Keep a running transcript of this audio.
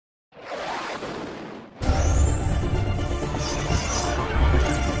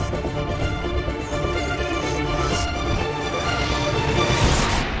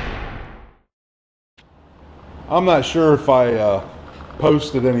I'm not sure if I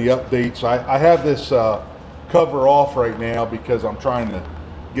posted any updates. I have this cover off right now because I'm trying to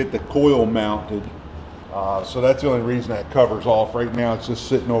get the coil mounted. So that's the only reason that cover's off. Right now it's just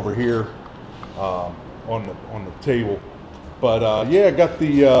sitting over here on the table. But yeah, I got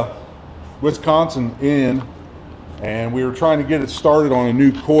the Wisconsin in, and we were trying to get it started on a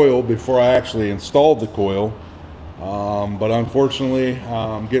new coil before I actually installed the coil. But unfortunately,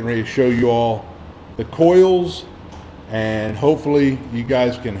 I'm getting ready to show you all the coils, and hopefully you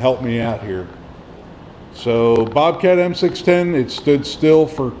guys can help me out here. So Bobcat M610, it stood still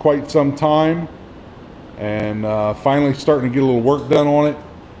for quite some time, and finally starting to get a little work done on it.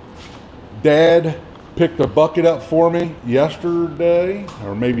 Dad picked a bucket up for me yesterday,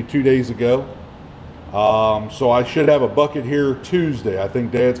 or maybe 2 days ago. So I should have a bucket here Tuesday. I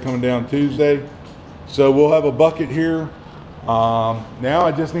think Dad's coming down Tuesday. So we'll have a bucket here. Now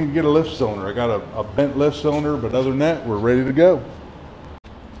I just need to get a lift cylinder. I got a bent lift cylinder, but other than that, we're ready to go.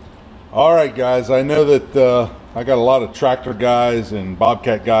 All right, guys, I know that I got a lot of tractor guys and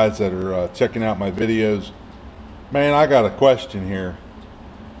Bobcat guys that are checking out my videos. Man, I got a question here.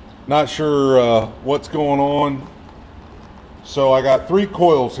 Not sure what's going on. So I got 3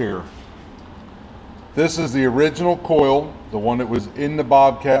 coils here. This is the original coil, the one that was in the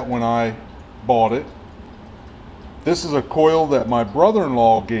Bobcat when I bought it. This is a coil that my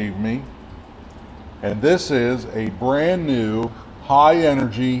brother-in-law gave me, and this is a brand new high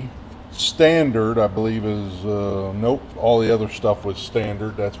energy standard. I believe is nope, all the other stuff was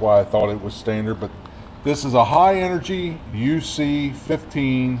standard. That's why I thought it was standard, but this is a high energy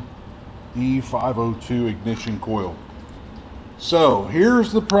UC15 E502 ignition coil. So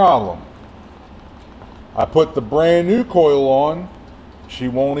here's the problem. I put the brand new coil on, she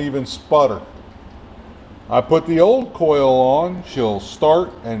won't even sputter. I put the old coil on, she'll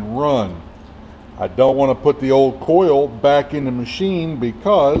start and run. I don't want to put the old coil back in the machine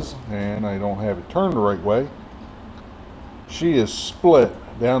because, and I don't have it turned the right way, she is split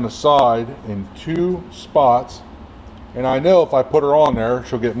down the side in 2 spots. And I know if I put her on there,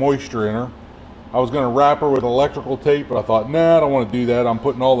 she'll get moisture in her. I was going to wrap her with electrical tape, but I thought, nah, I don't want to do that. I'm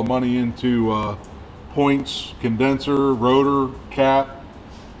putting all the money into points, condenser, rotor, cap.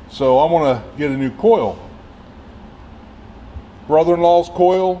 So I want to get a new coil. Brother-in-law's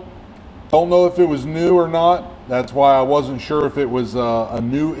coil, don't know if it was new or not. That's why I wasn't sure if it was a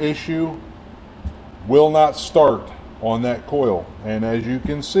new issue. Will not start on that coil. And as you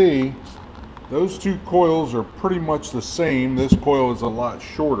can see, those 2 coils are pretty much the same. This coil is a lot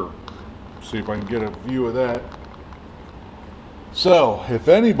shorter. See if I can get a view of that. So if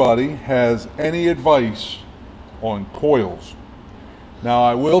anybody has any advice on coils, now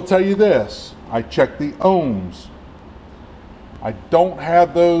I will tell you this, I checked the ohms. I don't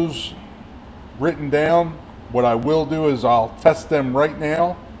have those written down. What I will do is I'll test them right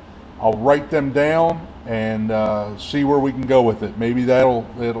now. I'll write them down and see where we can go with it. Maybe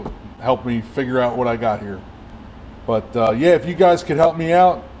it'll help me figure out what I got here. But yeah, if you guys could help me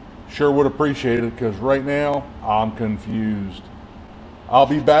out, sure would appreciate it, because right now I'm confused. I'll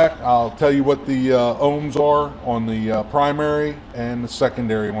be back. I'll tell you what the ohms are on the primary and the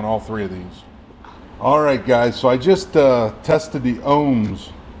secondary on all 3 of these. All right, guys, so I just tested the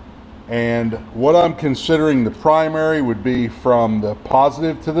ohms, and what I'm considering the primary would be from the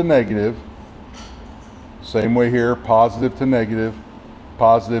positive to the negative. Same way here, positive to negative,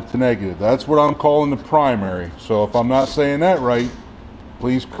 positive to negative. That's what I'm calling the primary. So if I'm not saying that right,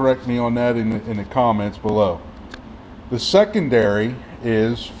 please correct me on that in the comments below. The secondary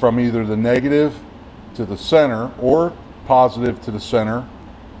is from either the negative to the center or positive to the center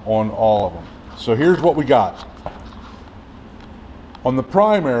on all of them. So here's what we got. On the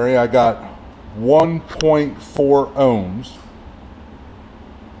primary, I got 1.4 ohms.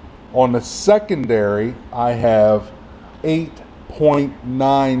 On the secondary, I have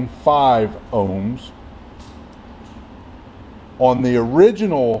 8.95 ohms. On the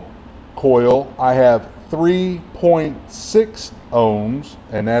original coil, I have 3.6 ohms,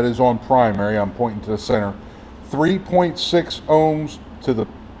 and that is on primary. I'm pointing to the center. 3.6 ohms to the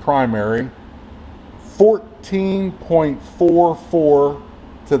primary, 14.44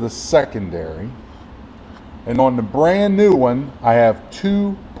 to the secondary. And on the brand new one, I have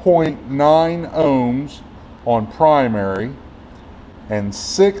 2.9 ohms on primary and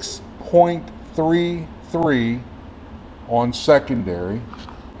 6.33 on secondary.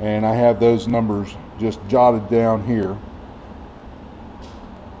 And I have those numbers just jotted down here.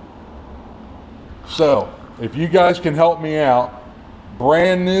 So if you guys can help me out,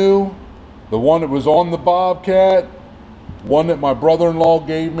 brand new, the one that was on the Bobcat, one that my brother-in-law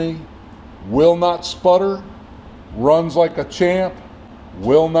gave me, will not sputter. runs like a champ,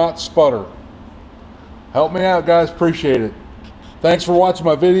 will not sputter. Help me out, guys. Appreciate it. Thanks for watching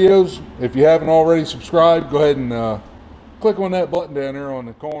my videos. If you haven't already subscribed, go ahead and click on that button down there on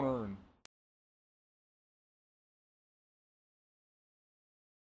the corner and